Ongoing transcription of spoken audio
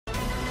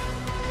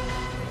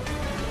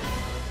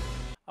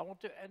I want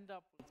to end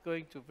up with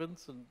going to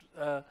Vincent.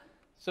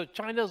 So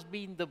China's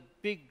been the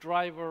big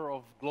driver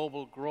of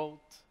global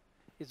growth.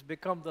 It's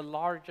become the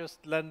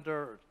largest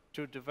lender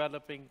to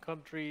developing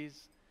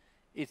countries.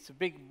 It's a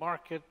big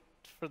market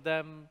for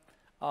them.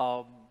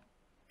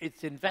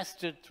 It's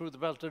invested through the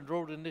Belt and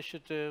Road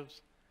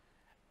initiatives.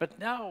 But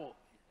now,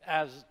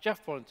 as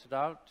Jeff pointed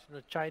out,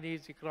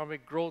 Chinese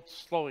economic growth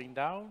slowing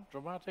down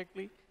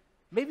dramatically.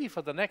 Maybe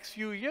for the next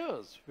few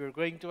years, we're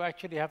going to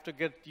actually have to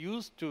get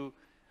used to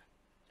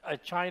a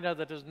China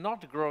that is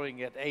not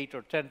growing at 8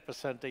 or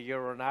 10% a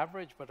year on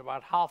average, but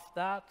about half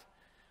that.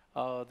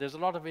 There's a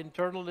lot of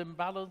internal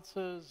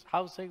imbalances,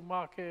 housing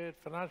market,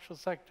 financial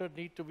sector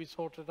need to be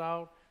sorted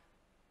out.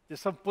 There's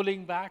some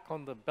pulling back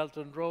on the Belt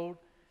and Road.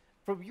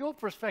 From your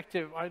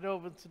perspective, I know,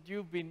 Vincent,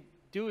 you've been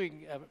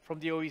doing, from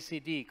the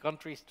OECD,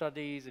 country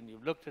studies, and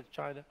you've looked at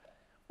China.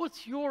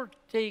 What's your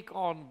take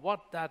on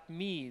what that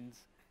means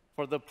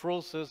for the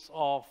process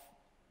of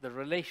the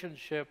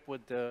relationship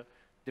with the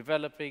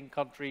developing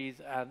countries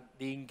and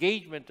the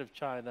engagement of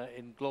China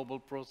in global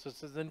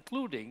processes,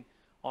 including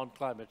on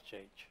climate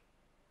change?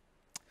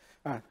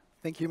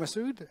 Thank you,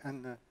 Masood,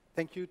 and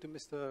thank you to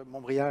Mr.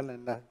 Montbrial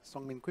and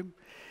Songmin Kim.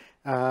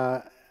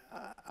 I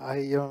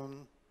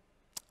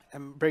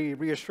am very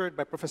reassured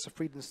by Professor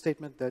Frieden's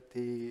statement that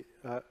the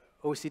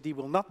OECD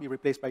will not be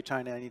replaced by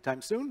China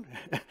anytime soon.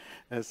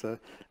 As the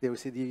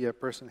OECD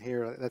person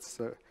here,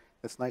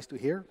 that's nice to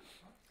hear,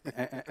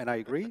 and I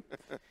agree.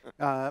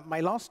 My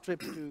last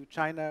trip to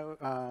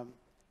China,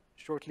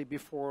 shortly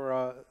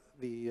before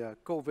the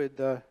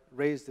COVID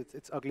raised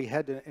its ugly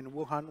head in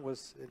Wuhan,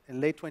 was in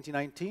late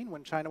 2019,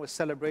 when China was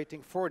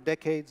celebrating 4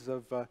 decades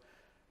of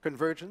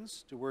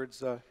convergence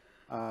towards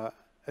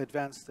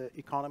advanced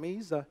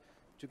economies.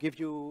 To give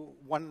you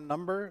one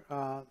number,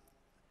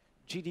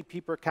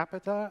 GDP per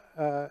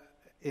capita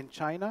in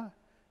China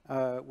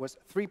was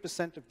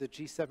 3% of the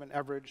G7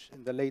 average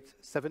in the late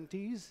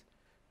 70s,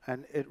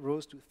 and it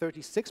rose to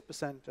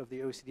 36% of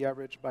the OECD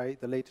average by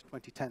the late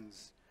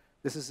 2010s.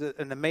 This is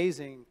an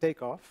amazing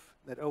takeoff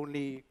that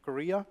only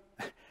Korea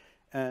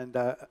and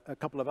a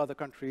couple of other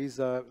countries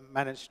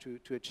managed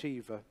to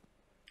achieve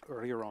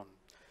earlier on.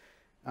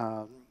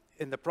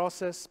 In the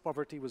process,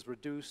 poverty was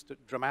reduced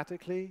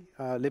dramatically,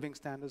 living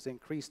standards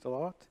increased a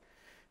lot,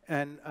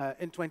 and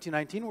in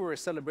 2019 we were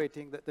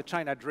celebrating the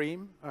China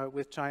dream,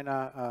 with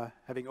China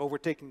having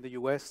overtaken the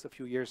US a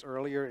few years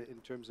earlier in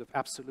terms of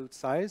absolute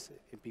size,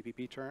 in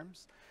PPP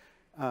terms.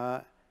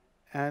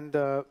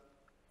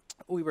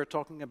 We were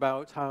talking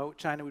about how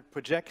China would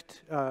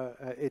project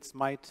its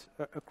might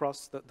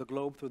across the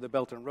globe through the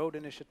Belt and Road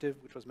Initiative,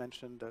 which was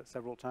mentioned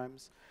several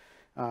times.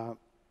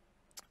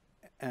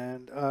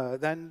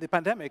 Then the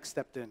pandemic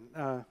stepped in,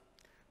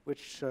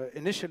 which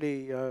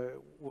initially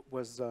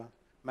was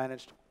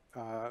managed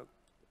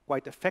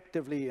quite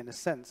effectively, in a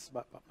sense,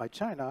 by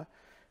China.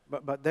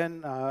 But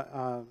then,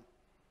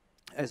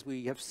 as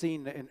we have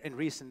seen in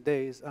recent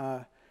days,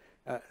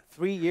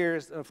 3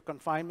 years of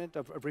confinement,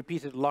 of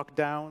repeated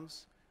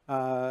lockdowns,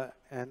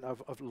 and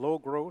of low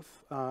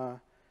growth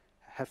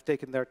have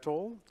taken their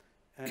toll.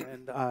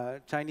 And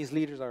Chinese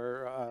leaders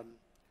are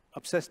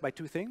obsessed by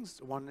 2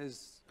 things. One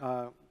is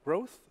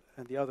growth,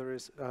 and the other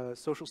is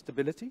social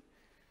stability.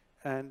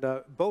 And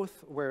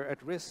both were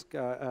at risk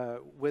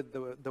with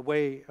the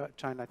way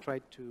China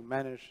tried to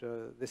manage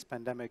this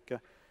pandemic.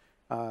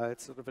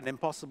 It's sort of an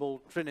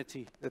impossible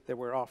trinity that they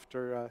were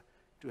after,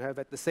 to have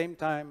at the same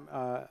time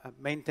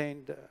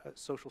maintained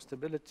social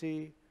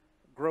stability,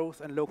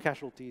 growth, and low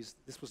casualties.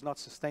 This was not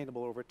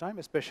sustainable over time,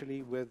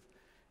 especially with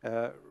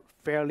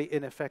fairly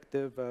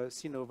ineffective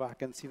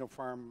Sinovac and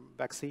Sinopharm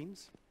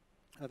vaccines.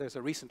 There's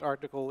a recent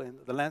article in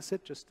The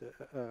Lancet just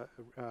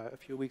a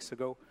few weeks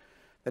ago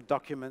that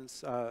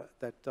documents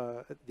that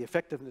the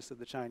effectiveness of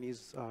the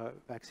Chinese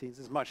vaccines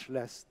is much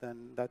less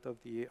than that of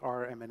the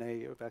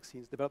mRNA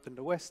vaccines developed in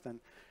the West,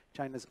 and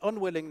China's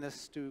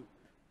unwillingness to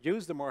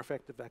use the more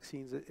effective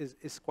vaccines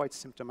is quite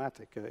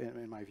symptomatic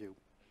in my view.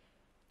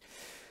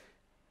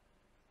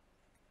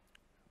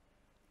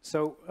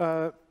 So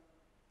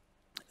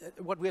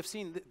what we have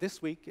seen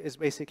this week is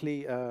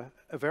basically a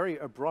very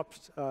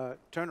abrupt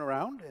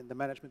turnaround in the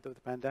management of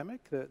the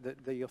pandemic.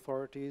 The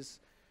authorities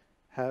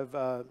have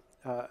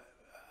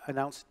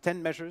announced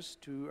 10 measures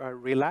to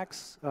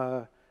relax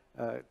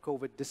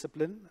COVID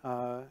discipline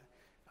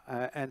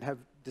and have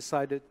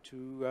decided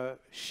to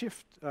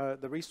shift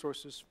the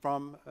resources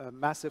from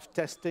massive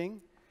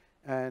testing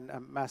and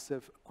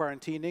massive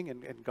quarantining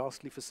and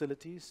ghastly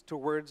facilities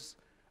towards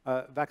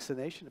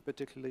vaccination,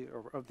 particularly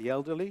of the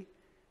elderly,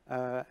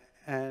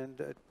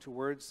 and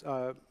towards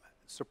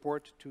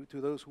support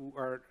to those who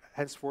are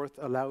henceforth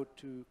allowed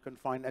to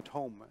confine at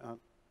home.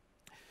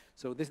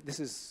 So this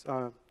is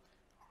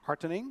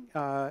heartening.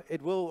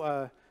 It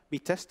will be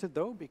tested,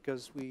 though,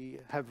 because we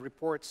have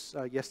reports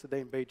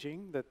yesterday in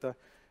Beijing that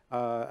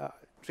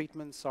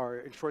treatments are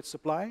in short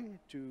supply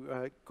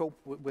to cope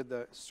with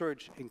the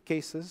surge in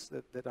cases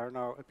that are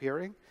now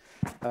appearing,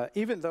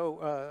 even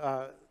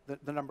though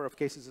the number of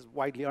cases is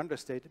widely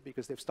understated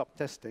because they've stopped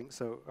testing,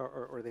 so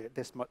or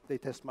they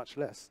test much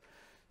less.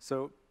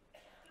 So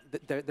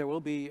there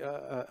will be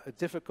a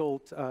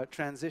difficult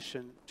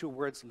transition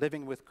towards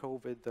living with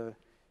COVID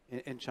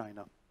in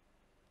China.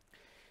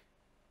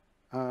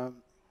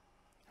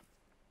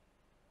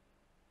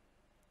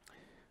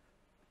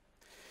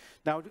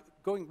 Now,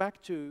 going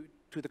back to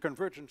the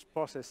convergence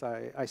process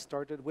I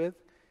started with,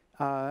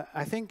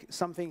 I think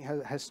something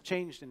has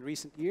changed in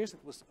recent years.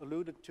 It was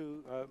alluded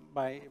to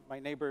by my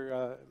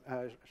neighbor,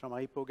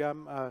 Jean-Marie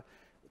Pogam,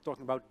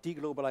 talking about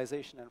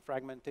deglobalization and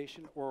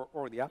fragmentation,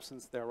 or the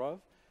absence thereof.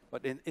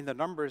 But in the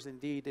numbers,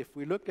 indeed, if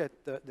we look at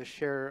the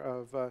share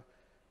of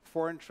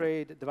foreign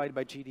trade divided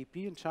by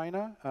GDP in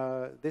China,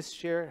 this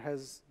share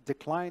has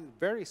declined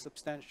very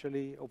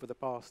substantially over the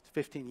past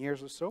 15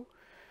 years or so.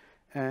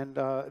 And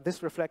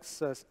this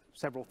reflects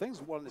several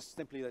things. One is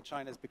simply that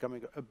China is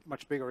becoming a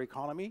much bigger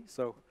economy,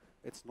 so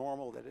it's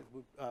normal that it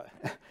would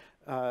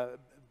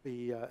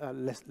be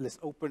less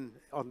open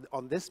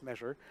on this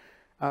measure.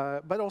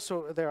 But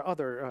also there are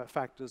other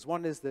factors.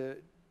 One is the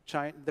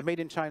Made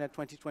in China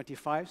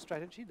 2025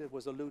 strategy that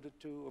was alluded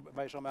to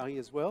by Jean-Marie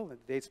as well.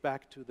 It dates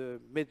back to the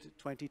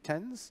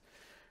mid-2010s,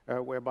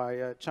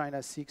 whereby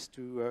China seeks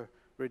to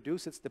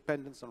reduce its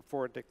dependence on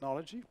foreign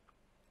technology.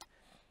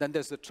 Then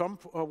there's the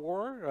Trump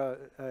war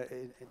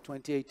in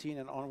 2018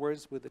 and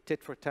onwards with the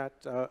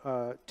tit-for-tat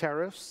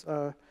tariffs.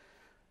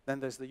 Then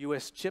there's the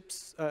US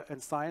Chips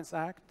and Science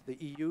Act, the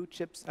EU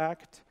Chips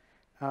Act,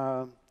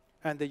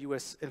 and the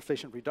US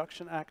Inflation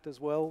Reduction Act as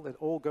well, that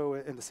all go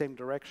in the same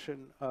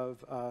direction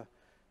of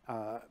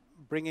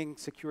bringing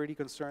security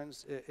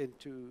concerns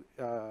into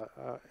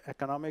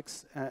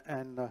economics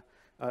and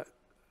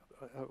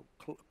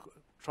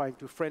trying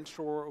to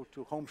friendshore or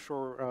to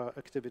homeshore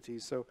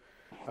activities. So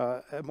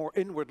a more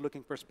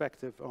inward-looking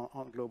perspective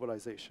on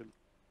globalization.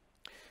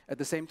 At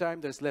the same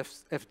time, there's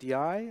less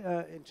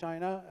FDI in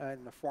China,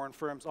 and the foreign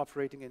firms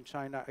operating in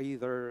China are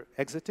either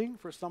exiting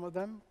for some of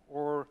them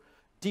or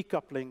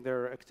decoupling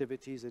their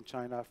activities in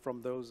China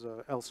from those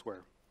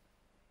elsewhere.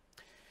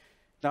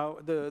 Now,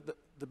 the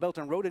Belt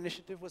and Road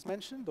Initiative was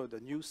mentioned, or the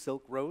new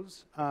Silk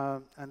Roads,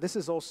 and this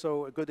is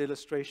also a good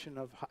illustration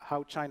of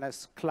how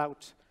China's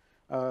clout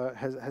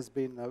has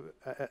been,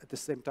 at the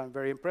same time,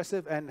 very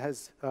impressive and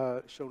has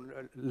shown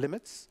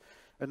limits.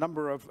 A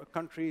number of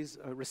countries,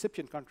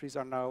 recipient countries,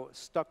 are now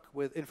stuck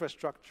with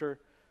infrastructure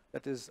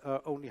that is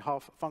only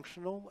half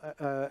functional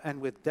and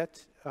with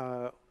debt,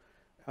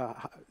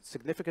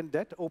 significant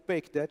debt,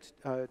 opaque debt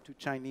to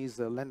Chinese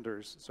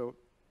lenders. So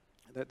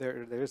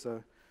there is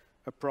a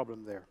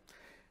problem there.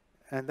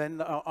 And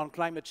then on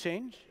climate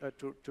change,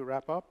 to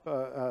wrap up,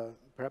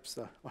 perhaps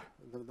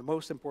the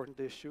most important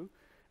issue,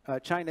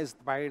 China is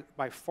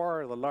by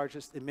far the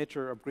largest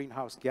emitter of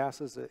greenhouse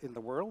gases in the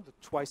world,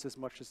 twice as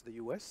much as the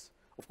US.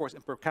 Of course,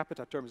 in per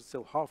capita terms, it's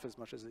still half as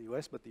much as the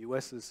US, but the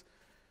US is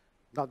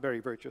not very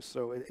virtuous,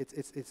 so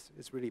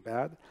it's really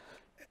bad.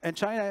 And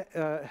China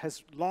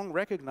has long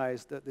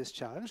recognized this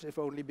challenge, if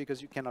only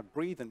because you cannot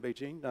breathe in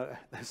Beijing.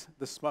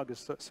 The smog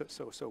is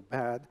so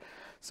bad.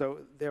 So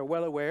they're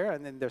well aware,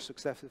 and in their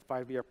successive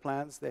 5-year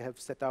plans, they have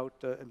set out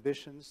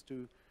ambitions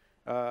to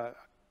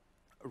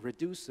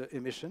reduce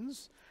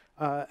emissions.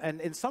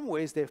 And in some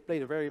ways, they've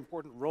played a very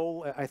important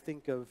role, I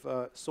think,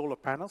 of solar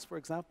panels, for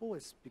example.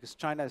 It's because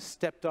China has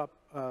stepped up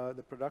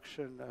the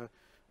production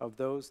of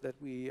those that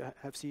we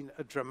have seen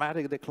a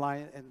dramatic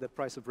decline in the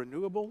price of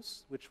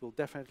renewables, which will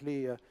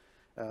definitely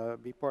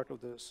be part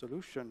of the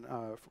solution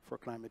for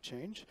climate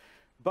change.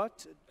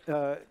 But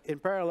in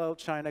parallel,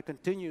 China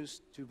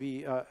continues to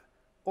be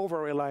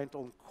over-reliant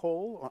on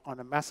coal on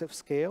a massive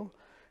scale.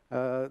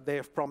 They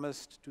have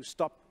promised to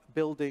stop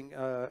building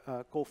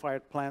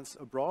coal-fired plants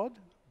abroad.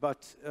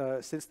 But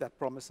since that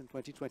promise in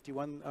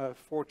 2021,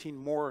 14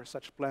 more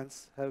such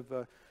plants have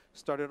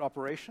started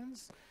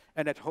operations.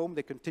 And at home,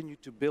 they continue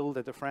to build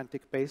at a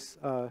frantic pace.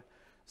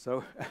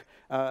 So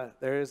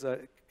there is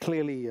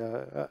clearly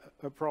a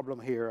problem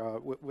here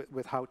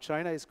with how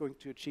China is going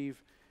to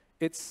achieve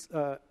its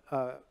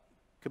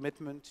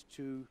commitment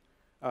to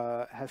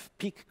have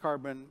peak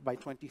carbon by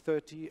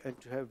 2030 and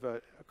to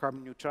have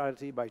carbon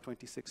neutrality by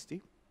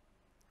 2060.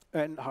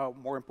 And how,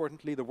 more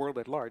importantly, the world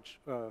at large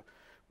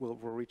will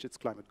reach its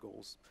climate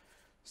goals.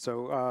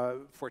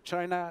 So for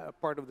China, a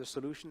part of the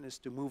solution is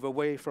to move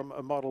away from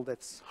a model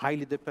that's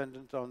highly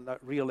dependent on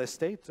real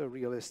estate.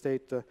 Real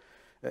estate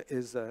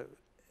is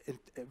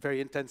very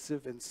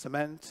intensive in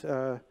cement,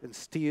 in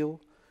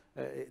steel.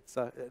 It's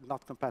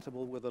not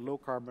compatible with a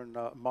low-carbon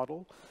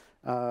model.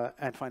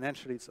 And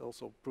financially, it's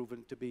also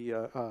proven to be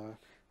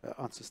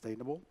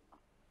unsustainable.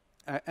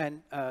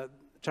 And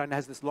China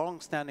has this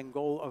long-standing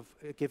goal of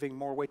giving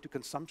more weight to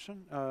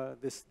consumption.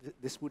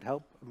 This would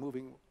help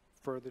moving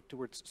further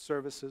towards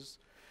services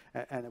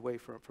and away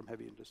from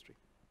heavy industry.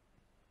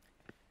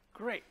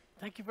 Great.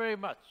 Thank you very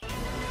much.